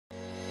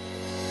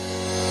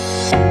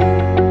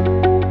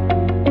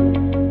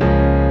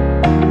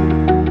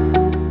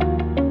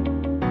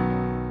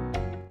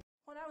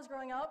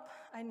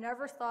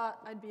never thought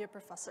I'd be a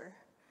professor.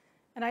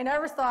 And I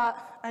never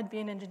thought I'd be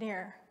an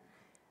engineer,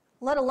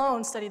 let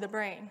alone study the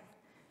brain.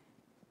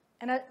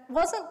 And it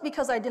wasn't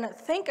because I didn't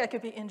think I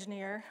could be an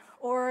engineer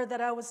or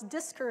that I was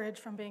discouraged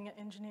from being an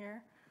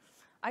engineer.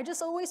 I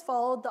just always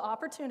followed the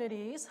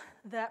opportunities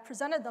that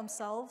presented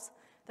themselves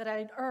that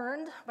I'd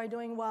earned by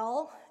doing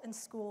well in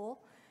school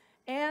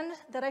and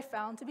that I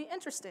found to be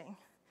interesting.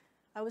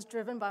 I was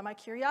driven by my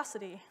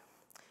curiosity.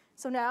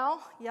 So now,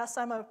 yes,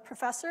 I'm a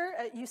professor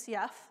at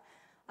UCF,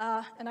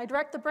 and I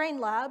direct the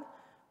Brain Lab,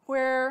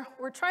 where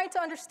we're trying to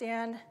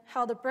understand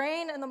how the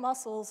brain and the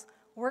muscles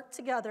work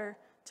together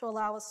to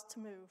allow us to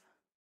move.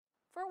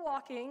 For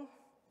walking,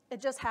 it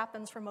just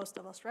happens for most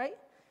of us, right?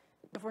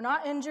 If we're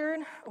not injured,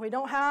 or we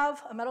don't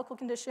have a medical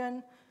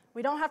condition,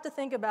 we don't have to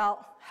think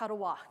about how to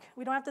walk.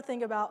 We don't have to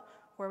think about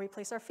where we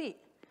place our feet.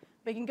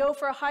 We can go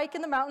for a hike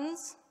in the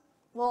mountains.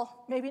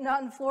 Well, maybe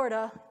not in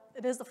Florida.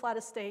 It is the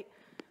flattest state.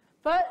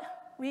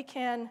 But we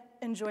can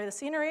enjoy the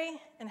scenery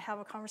and have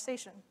a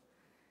conversation.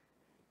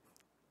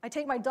 I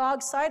take my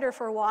dog Cider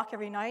for a walk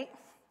every night,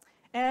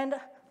 and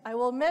I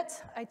will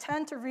admit I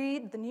tend to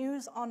read the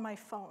news on my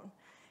phone.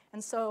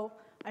 And so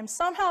I'm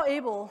somehow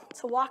able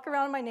to walk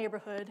around my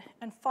neighborhood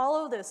and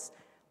follow this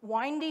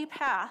windy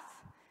path,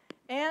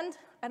 and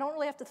I don't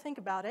really have to think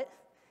about it.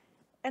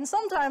 And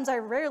sometimes I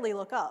rarely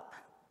look up.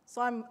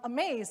 So I'm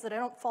amazed that I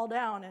don't fall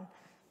down and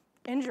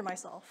injure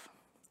myself.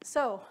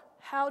 So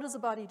how does the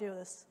body do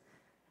this?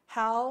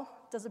 How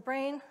does the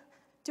brain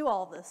do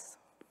all of this?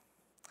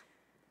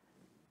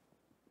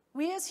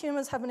 We as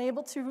humans have been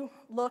able to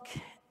look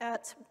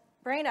at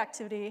brain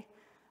activity,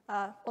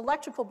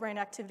 electrical brain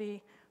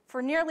activity,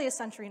 for nearly a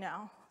century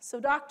now. So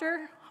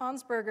Dr.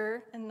 Hans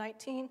Berger in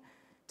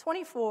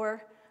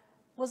 1924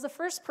 was the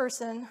first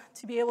person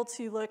to be able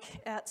to look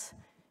at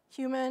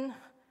human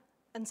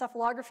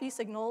encephalography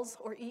signals,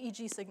 or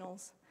EEG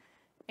signals.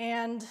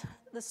 And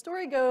the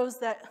story goes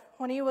that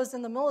when he was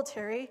in the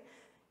military,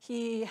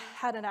 he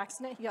had an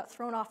accident. He got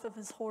thrown off of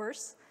his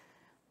horse,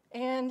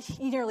 and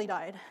he nearly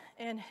died.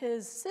 And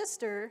his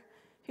sister,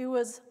 who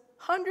was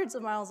hundreds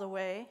of miles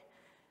away,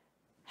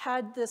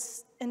 had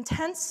this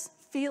intense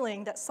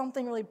feeling that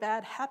something really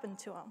bad happened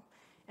to him.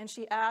 And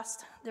she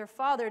asked their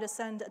father to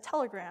send a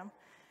telegram,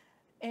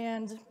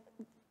 and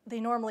they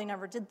normally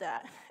never did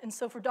that. And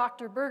so for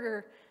Dr.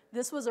 Berger,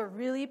 this was a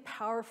really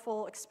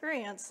powerful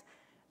experience,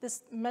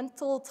 this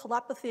mental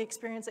telepathy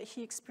experience that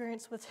he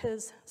experienced with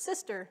his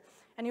sister.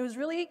 And he was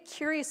really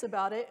curious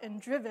about it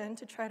and driven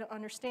to try to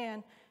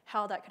understand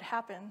how that could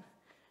happen.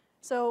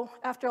 So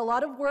after a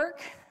lot of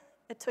work,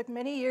 it took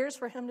many years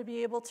for him to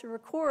be able to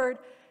record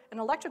an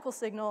electrical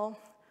signal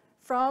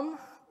from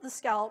the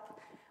scalp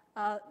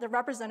that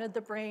represented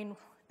the brain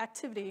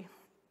activity.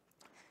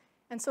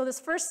 And so this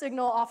first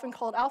signal, often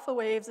called alpha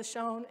waves, is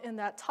shown in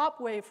that top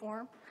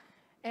waveform,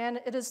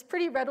 and it is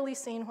pretty readily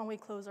seen when we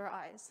close our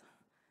eyes.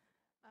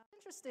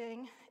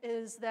 Interesting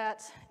is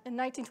that in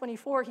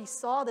 1924, he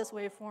saw this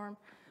waveform,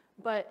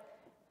 but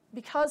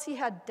because he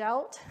had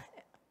doubt,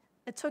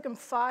 it took him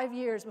 5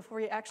 years before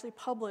he actually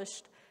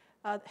published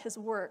his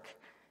work.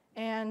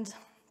 And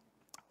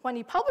when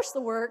he published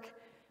the work,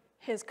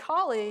 his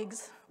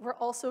colleagues were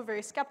also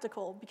very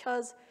skeptical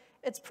because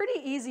it's pretty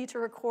easy to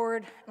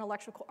record an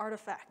electrical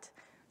artifact.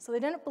 So they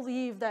didn't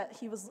believe that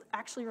he was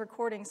actually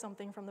recording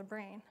something from the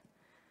brain.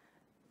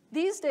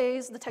 These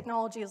days, the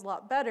technology is a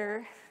lot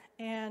better,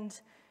 and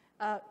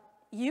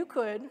you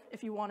could,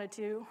 if you wanted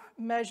to,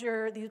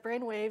 measure these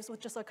brain waves with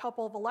just a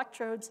couple of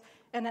electrodes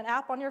and an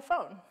app on your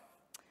phone.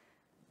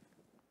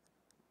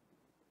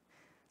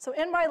 So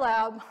in my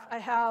lab, I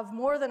have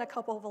more than a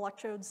couple of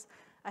electrodes.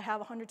 I have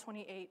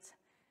 128,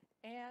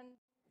 and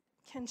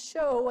can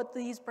show what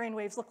these brain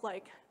waves look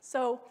like.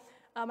 So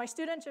my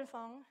student,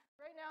 Jinfeng,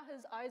 right now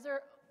his eyes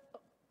are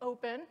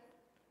open,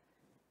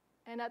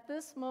 and at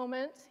this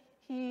moment,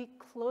 he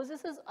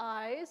closes his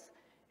eyes,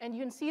 and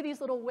you can see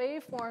these little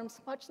waveforms,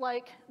 much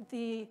like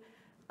the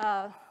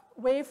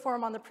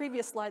waveform on the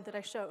previous slide that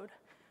I showed.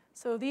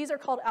 So these are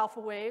called alpha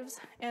waves,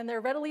 and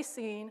they're readily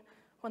seen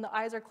when the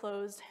eyes are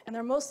closed, and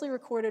they're mostly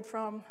recorded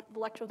from the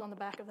electrodes on the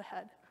back of the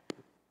head.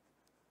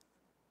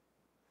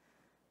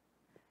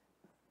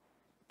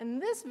 In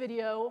this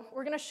video,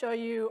 we're going to show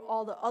you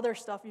all the other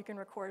stuff you can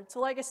record. So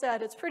like I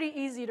said, it's pretty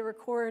easy to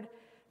record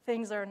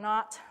things that are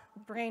not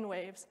brain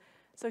waves.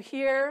 So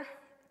here,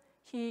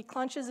 he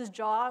clenches his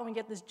jaw, and we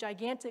get this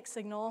gigantic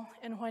signal.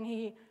 And when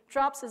he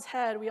drops his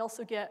head, we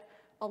also get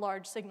a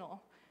large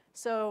signal.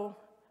 So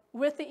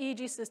with the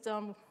EEG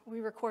system,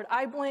 we record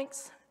eye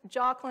blinks,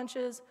 jaw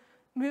clenches,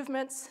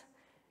 movements.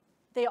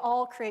 They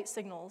all create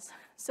signals.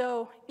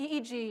 So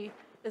EEG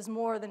is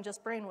more than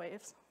just brain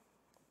waves.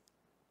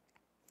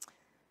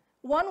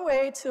 One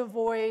way to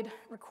avoid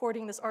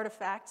recording this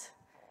artifact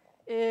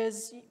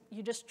is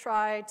you just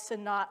try to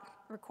not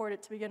record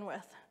it to begin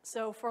with.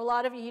 So for a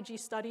lot of EEG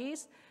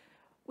studies,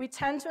 we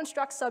tend to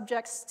instruct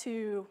subjects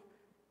to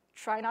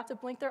try not to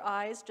blink their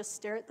eyes, just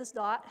stare at this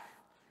dot,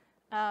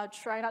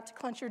 try not to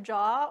clench your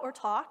jaw or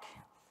talk,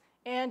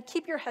 and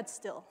keep your head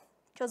still,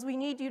 because we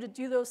need you to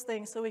do those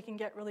things so we can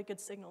get really good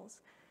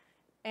signals.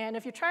 And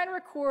if you're trying to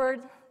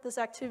record this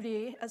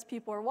activity as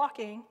people are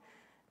walking,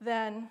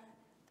 then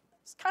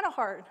it's kind of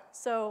hard.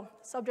 So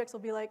subjects will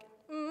be like,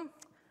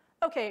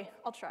 okay,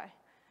 I'll try.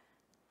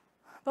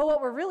 But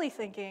what we're really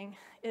thinking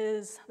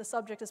is, the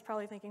subject is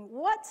probably thinking,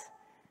 what?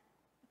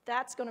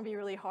 That's going to be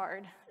really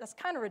hard. That's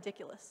kind of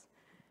ridiculous.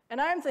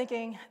 And I'm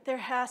thinking, there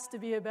has to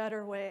be a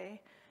better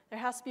way. There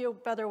has to be a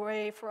better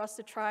way for us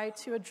to try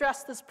to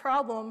address this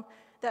problem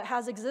that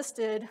has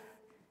existed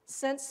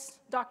since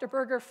Dr.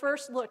 Berger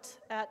first looked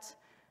at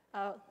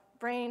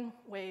brain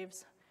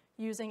waves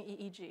using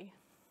EEG.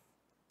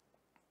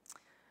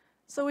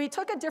 So we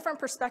took a different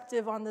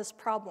perspective on this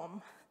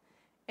problem.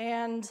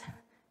 And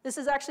this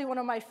is actually one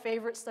of my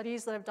favorite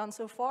studies that I've done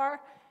so far,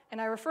 and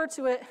I refer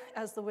to it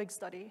as the WIG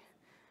study.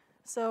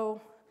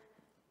 So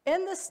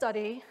in this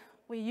study,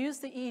 we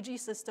used the EEG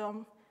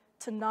system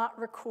to not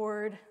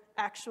record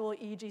actual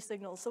EEG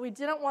signals. So we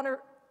didn't want to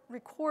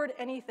record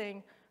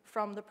anything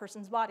from the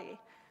person's body.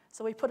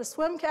 So we put a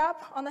swim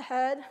cap on the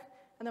head,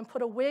 and then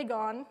put a wig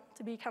on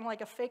to be kind of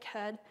like a fake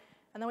head,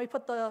 and then we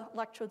put the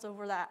electrodes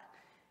over that.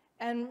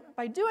 And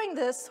by doing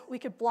this, we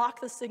could block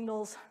the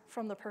signals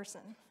from the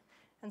person.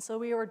 And so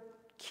we were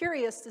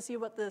curious to see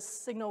what this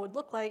signal would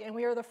look like, and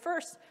we were the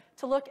first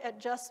to look at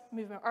just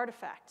movement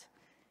artifact.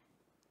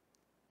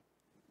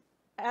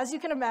 As you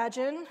can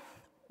imagine,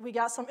 we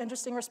got some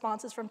interesting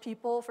responses from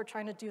people for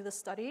trying to do this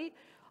study.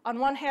 On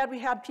one hand, we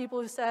had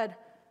people who said,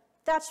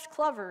 that's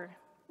clever,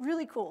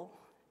 really cool.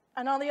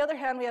 And on the other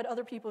hand, we had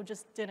other people who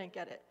just didn't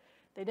get it.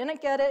 They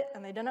didn't get it,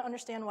 and they didn't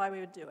understand why we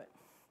would do it.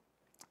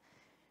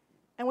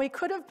 And we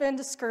could have been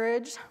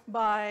discouraged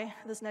by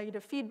this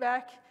negative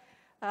feedback,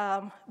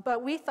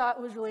 but we thought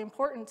it was really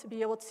important to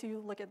be able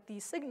to look at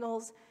these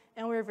signals,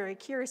 and we were very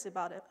curious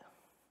about it.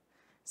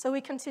 So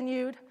we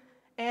continued,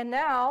 and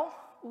now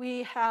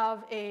we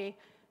have a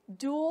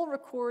dual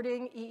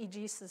recording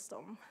EEG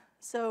system.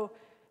 So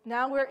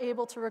now we're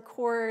able to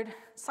record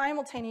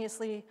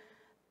simultaneously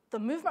the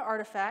movement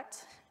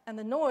artifact and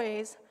the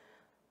noise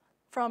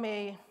from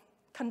a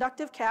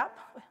conductive cap,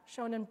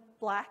 shown in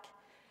black,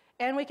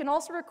 and we can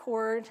also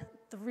record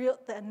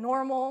the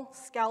normal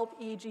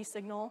scalp EEG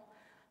signal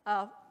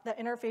that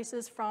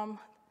interfaces from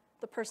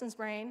the person's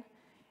brain.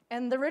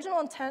 And the original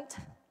intent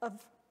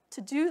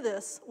to do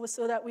this was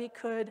so that we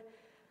could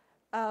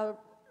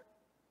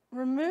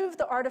remove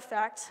the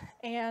artifact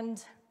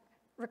and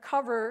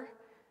recover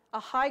a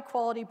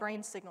high-quality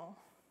brain signal.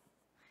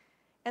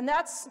 And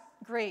that's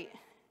great.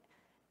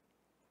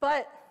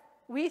 But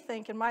we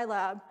think in my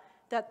lab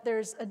that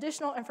there's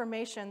additional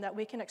information that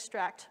we can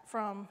extract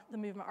from the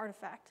movement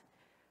artifact.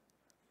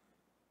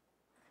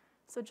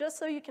 So just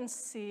so you can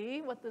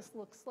see what this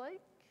looks like.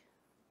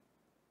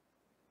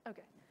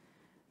 Okay.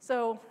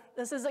 So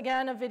this is,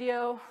 again, a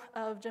video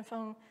of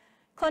Jinfeng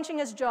clenching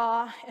his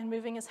jaw and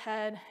moving his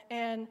head.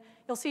 And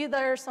you'll see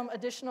there are some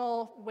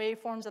additional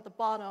waveforms at the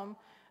bottom.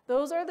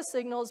 Those are the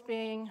signals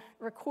being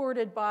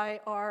recorded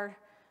by our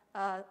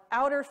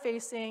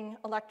outer-facing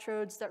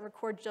electrodes that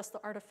record just the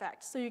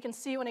artifact. So you can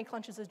see when he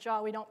clenches his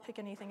jaw, we don't pick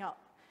anything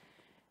up.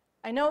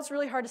 I know it's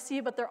really hard to see,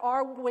 but there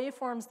are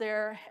waveforms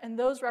there, and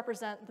those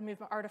represent the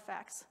movement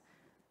artifacts.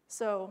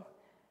 So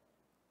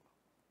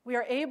we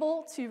are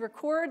able to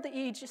record the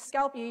EEG,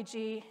 scalp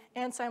EEG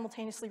and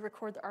simultaneously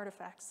record the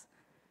artifacts.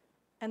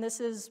 And this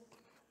is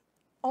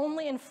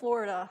only in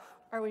Florida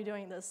are we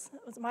doing this.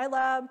 It was my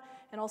lab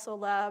and also a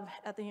lab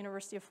at the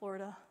University of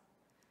Florida.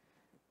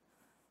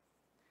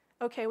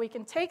 Okay, we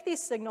can take these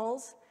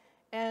signals,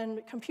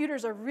 and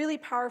computers are really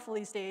powerful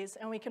these days,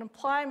 and we can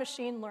apply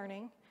machine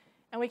learning,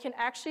 and we can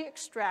actually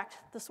extract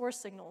the source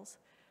signals.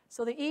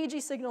 So the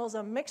EEG signal is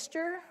a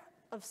mixture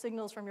of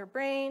signals from your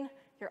brain,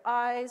 your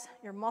eyes,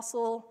 your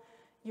muscle,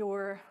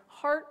 your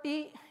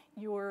heartbeat,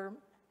 your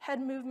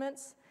head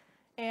movements,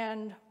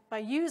 and by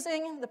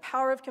using the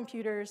power of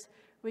computers,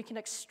 we can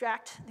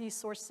extract these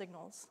source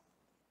signals.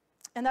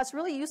 And that's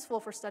really useful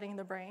for studying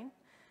the brain.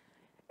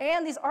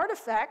 And these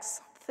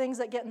artifacts, things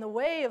that get in the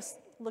way of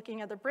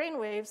looking at the brain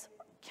waves,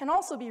 can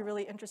also be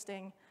really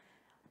interesting.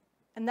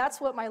 And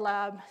that's what my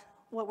lab,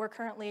 what we're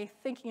currently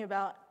thinking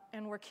about,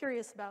 and we're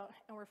curious about,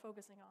 and we're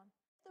focusing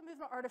on. The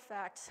movement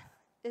artifact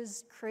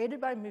is created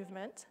by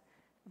movement,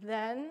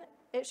 then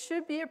it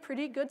should be a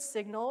pretty good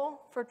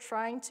signal for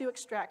trying to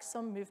extract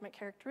some movement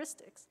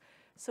characteristics.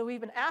 So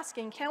we've been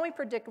asking, can we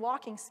predict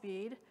walking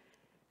speed?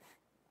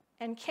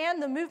 And can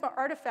the movement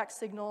artifact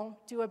signal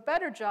do a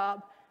better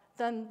job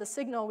than the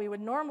signal we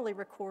would normally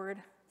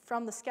record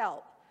from the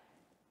scalp?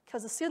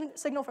 Because the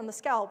signal from the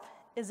scalp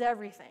is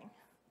everything.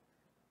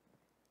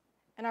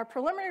 And our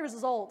preliminary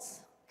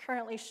results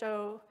currently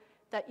show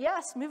that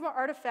yes, movement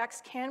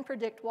artifacts can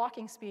predict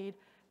walking speed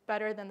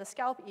better than the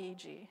scalp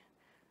EEG.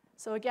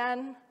 So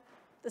again,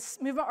 the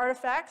movement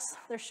artifacts,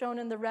 they're shown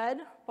in the red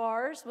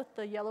bars with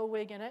the yellow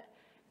wig in it,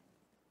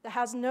 that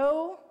has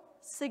no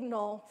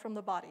signal from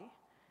the body.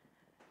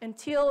 And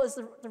teal is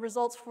the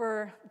results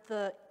for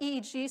the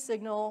EEG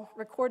signal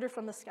recorded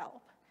from the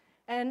scalp.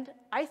 And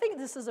I think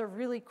this is a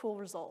really cool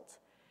result,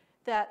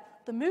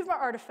 that the movement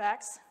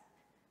artifacts,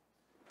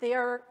 they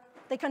are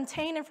they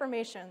contain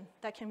information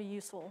that can be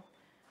useful.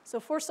 So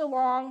for so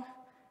long,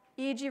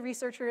 EEG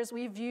researchers,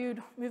 we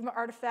viewed movement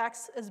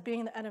artifacts as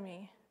being the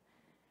enemy.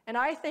 And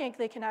I think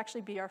they can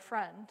actually be our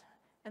friend,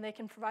 and they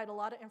can provide a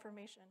lot of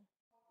information.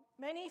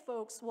 Many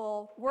folks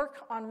will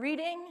work on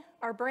reading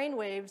our brain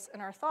waves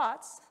and our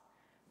thoughts.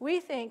 We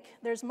think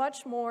there's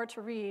much more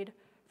to read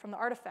from the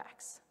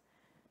artifacts.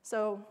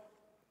 So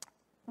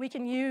we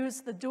can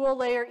use the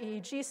dual-layer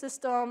EEG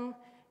system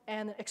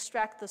and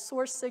extract the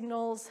source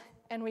signals,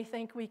 and we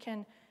think we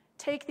can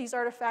take these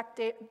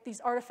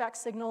artifact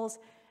signals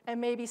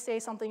and maybe say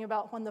something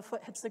about when the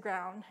foot hits the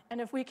ground. And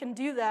if we can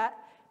do that,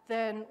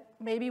 then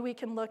maybe we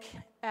can look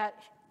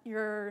at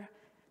your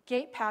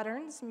gait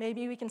patterns.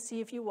 Maybe we can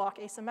see if you walk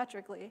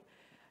asymmetrically.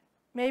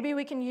 Maybe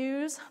we can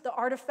use the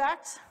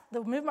artifact,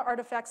 the movement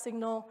artifact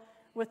signal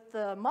with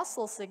the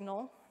muscle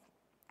signal,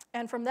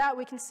 and from that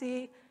we can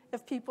see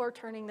if people are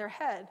turning their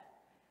head.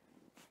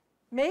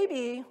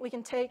 Maybe we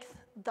can take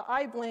the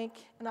eye blink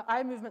and the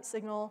eye movement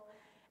signal,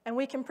 and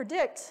we can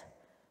predict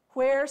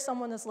where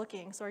someone is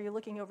looking. So are you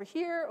looking over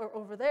here or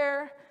over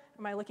there?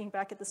 Am I looking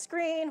back at the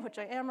screen, which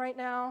I am right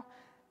now?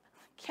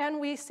 Can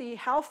we see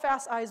how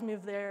fast eyes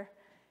move there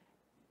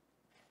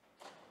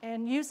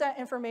and use that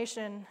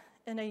information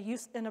in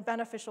a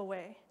beneficial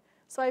way?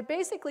 So I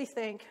basically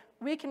think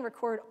we can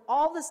record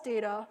all this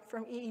data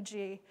from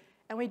EEG,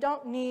 and we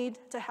don't need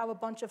to have a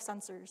bunch of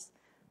sensors.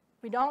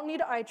 We don't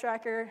need an eye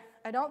tracker.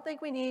 I don't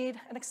think we need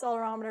an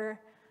accelerometer.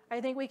 I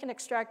think we can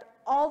extract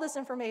all this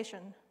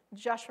information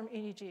just from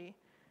EEG.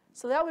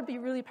 So that would be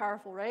really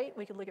powerful, right?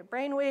 We could look at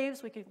brain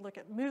waves, we could look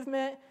at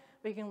movement,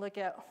 we can look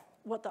at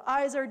what the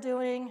eyes are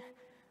doing,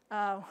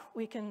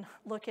 we can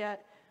look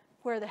at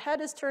where the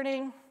head is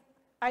turning.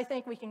 I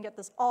think we can get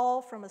this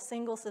all from a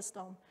single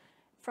system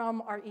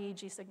from our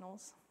EEG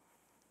signals.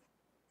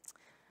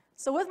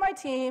 So with my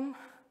team,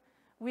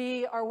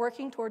 we are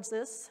working towards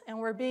this, and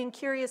we're being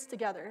curious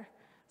together.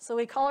 So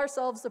we call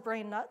ourselves the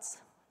brain nuts.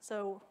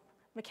 So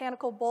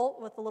mechanical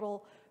bolt with a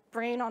little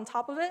brain on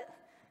top of it,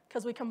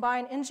 because we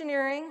combine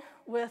engineering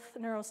with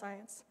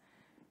neuroscience.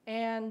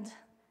 And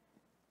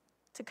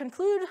to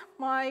conclude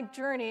my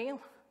journey,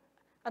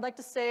 I'd like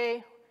to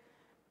say,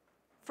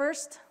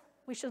 first,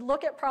 we should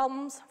look at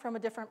problems from a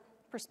different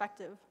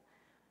perspective.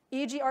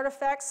 EEG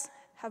artifacts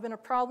have been a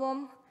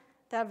problem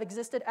that have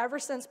existed ever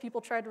since people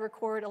tried to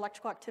record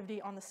electrical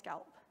activity on the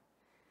scalp.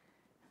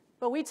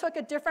 But we took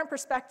a different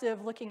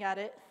perspective looking at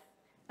it,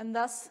 and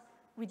thus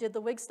we did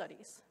the WIG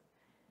studies.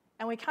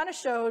 And we kind of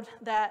showed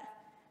that,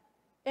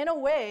 in a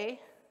way,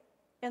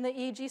 in the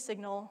EEG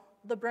signal,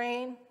 the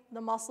brain,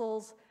 the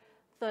muscles,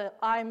 the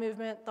eye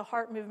movement, the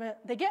heart movement,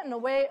 they get in the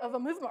way of a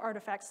movement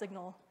artifact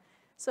signal.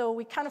 So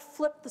we kind of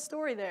flipped the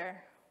story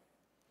there.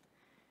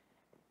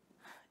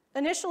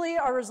 Initially,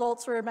 our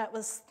results were met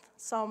with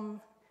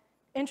some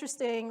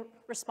interesting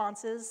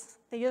responses.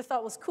 They either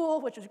thought it was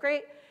cool, which was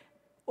great,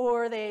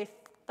 or they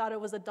thought it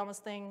was the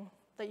dumbest thing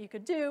that you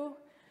could do.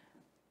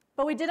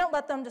 But we didn't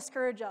let them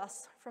discourage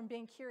us from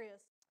being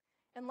curious.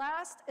 And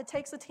last, it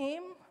takes a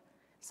team,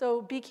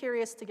 so be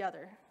curious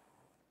together.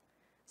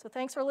 So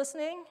thanks for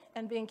listening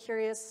and being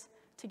curious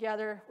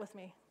together with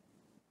me.